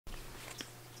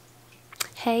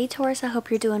Hey Taurus, I hope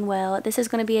you're doing well. This is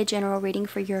going to be a general reading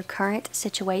for your current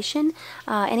situation.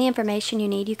 Any information you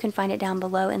need, you can find it down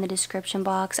below in the description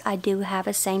box. I do have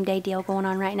a same-day deal going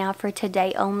on right now for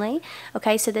today only.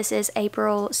 Okay, so this is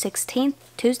April 16th,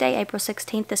 Tuesday, April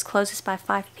 16th. This closes by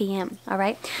 5 p.m. All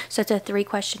right, so it's a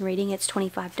 3-question reading. It's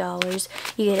 $25.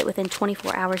 You get it within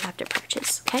 24 hours after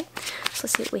purchase. Okay, so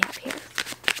let's see what we have here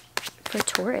for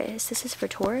Taurus. This is for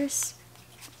Taurus.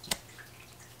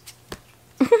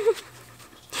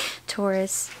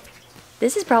 Taurus,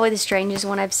 this is probably the strangest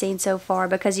one I've seen so far,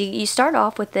 because you start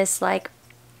off with this like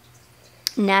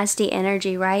nasty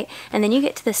energy, right? And then you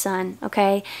get to the Sun.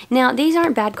 Okay, now these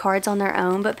aren't bad cards on their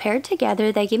own, but paired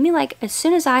together they give me, like, as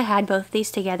soon as I had both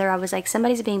these together, I was like,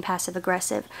 somebody's being passive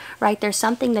aggressive, right? There's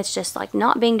something that's just like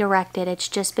not being directed. It's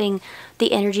just being,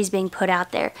 the energy's being put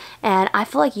out there. And I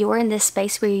feel like you're in this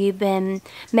space where you've been,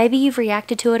 maybe you've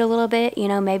reacted to it a little bit, you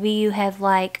know, maybe you have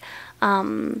like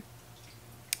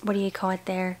what do you call it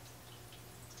there?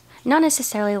 Not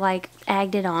necessarily like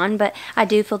egged it on, but I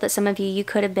do feel that some of you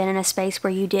could have been in a space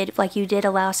where you did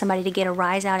allow somebody to get a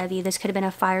rise out of you. This could have been a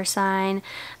fire sign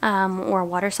or a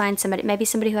water sign, maybe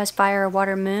somebody who has fire or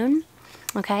water moon.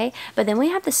 Okay, but then we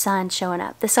have the Sun showing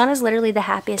up. The Sun is literally the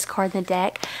happiest card in the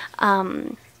deck.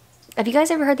 Have you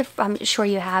guys ever heard I'm sure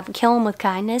you have, kill them with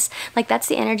kindness? Like, that's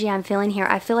the energy I'm feeling here.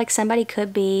 I feel like somebody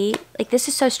could be, like, this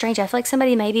is so strange. I feel like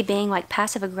somebody may be being like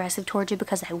passive aggressive towards you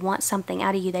because they want something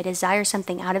out of you. They desire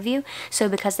something out of you. So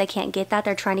because they can't get that,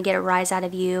 they're trying to get a rise out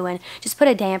of you and just put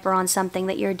a damper on something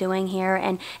that you're doing here.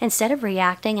 And instead of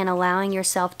reacting and allowing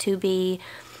yourself to be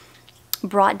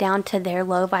brought down to their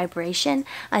low vibration,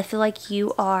 I feel like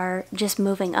you are just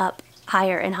moving up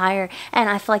higher and higher. And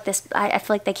I feel like this, I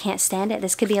feel like they can't stand it.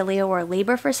 This could be a Leo or a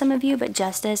Libra for some of you, but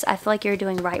justice, I feel like you're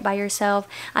doing right by yourself.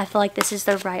 I feel like this is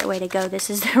the right way to go. This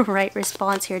is the right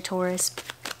response here, Taurus.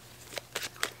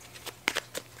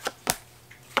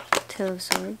 2 of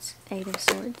Swords, 8 of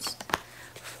Swords,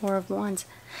 4 of Wands.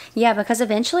 Yeah, because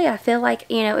eventually I feel like,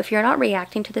 you know, if you're not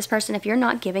reacting to this person, if you're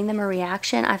not giving them a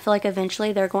reaction, I feel like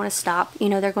eventually they're going to stop, you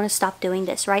know, they're going to stop doing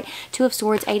this, right? 2 of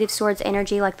Swords, 8 of Swords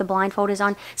energy, like the blindfold is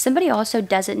on. Somebody also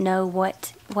doesn't know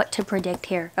what to predict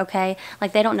here, okay?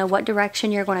 Like, they don't know what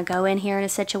direction you're going to go in here in a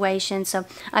situation. So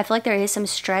I feel like there is some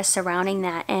stress surrounding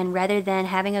that, and rather than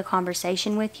having a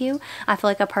conversation with you, I feel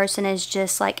like a person is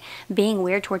just like being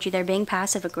weird towards you. They're being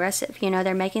passive aggressive, you know,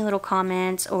 they're making little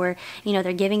comments, or, you know,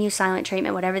 they're giving you silent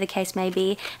treatment, whatever the case may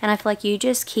be. And I feel like you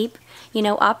just keep, you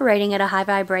know, operating at a high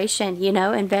vibration, you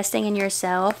know, investing in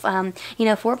yourself. You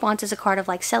know, 4 of Wands is a card of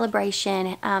like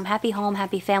celebration, happy home,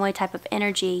 happy family type of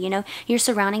energy. You know, you're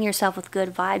surrounding yourself with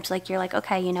good vibes. Like, you're like,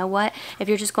 okay, you know what, if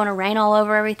you're just going to rain all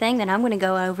over everything, then I'm going to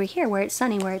go over here where it's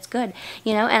sunny, where it's good,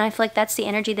 you know. And I feel like that's the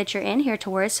energy that you're in here,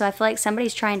 Taurus. So I feel like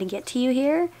somebody's trying to get to you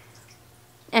here,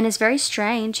 and it's very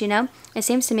strange, you know. It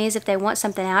seems to me as if they want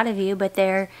something out of you, but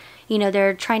they're, you know,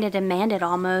 they're trying to demand it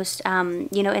almost,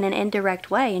 you know, in an indirect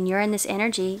way. And you're in this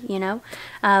energy, you know,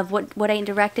 of what ain't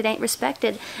directed ain't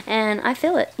respected. And I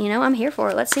feel it, you know, I'm here for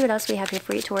it. Let's see what else we have here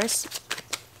for you, Taurus.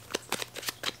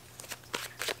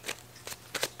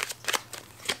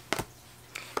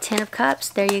 10 of Cups,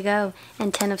 there you go.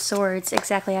 And 10 of Swords,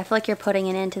 exactly. I feel like you're putting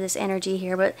an end to this energy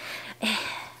here, but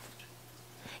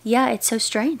yeah, it's so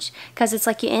strange, because it's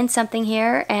like you end something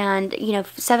here, and, you know,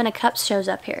 7 of Cups shows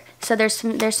up here. So there's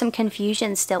some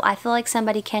confusion still. I feel like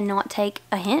somebody cannot take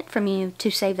a hint from you to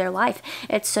save their life.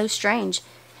 It's so strange.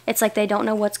 It's like they don't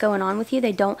know what's going on with you.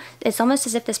 They don't, it's almost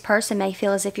as if this person may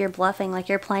feel as if you're bluffing, like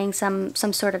you're playing some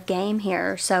sort of game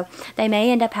here. So they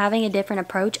may end up having a different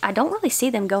approach. I don't really see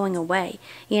them going away.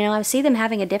 You know, I see them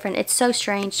having a different, it's so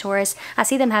strange, Taurus. I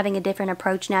see them having a different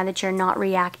approach now that you're not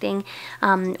reacting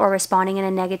or responding in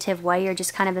a negative way. You're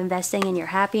just kind of investing in your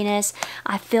happiness.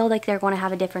 I feel like they're going to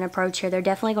have a different approach here. They're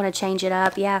definitely going to change it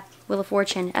up. Yeah, Wheel of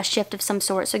Fortune, a shift of some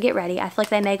sort. So get ready. I feel like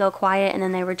they may go quiet and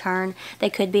then they return.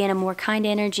 They could be in a more kind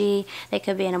energy. They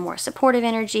could be in a more supportive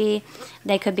energy.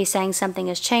 They could be saying something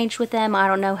has changed with them. I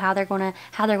don't know how they're going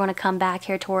to come back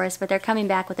here, Taurus, but they're coming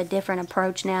back with a different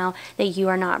approach now that you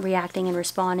are not reacting and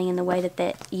responding in the way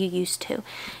that you used to.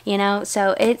 You know,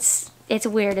 so it's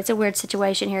weird. It's a weird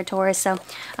situation here, Taurus. So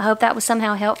I hope that was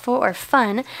somehow helpful or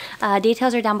fun.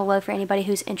 Details are down below for anybody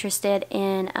who's interested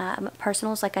in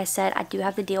personals. Like I said, I do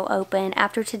have the deal open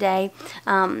after today.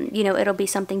 You know, it'll be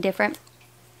something different.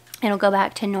 It'll go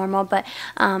back to normal, but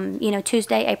you know,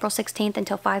 Tuesday, April 16th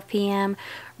until 5 p.m.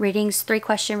 readings,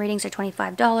 3-question readings are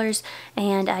 $25,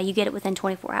 and you get it within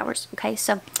 24 hours. Okay,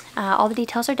 so all the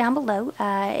details are down below.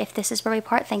 If this is where we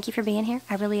part, thank you for being here.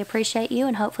 I really appreciate you,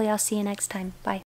 and hopefully I'll see you next time. Bye.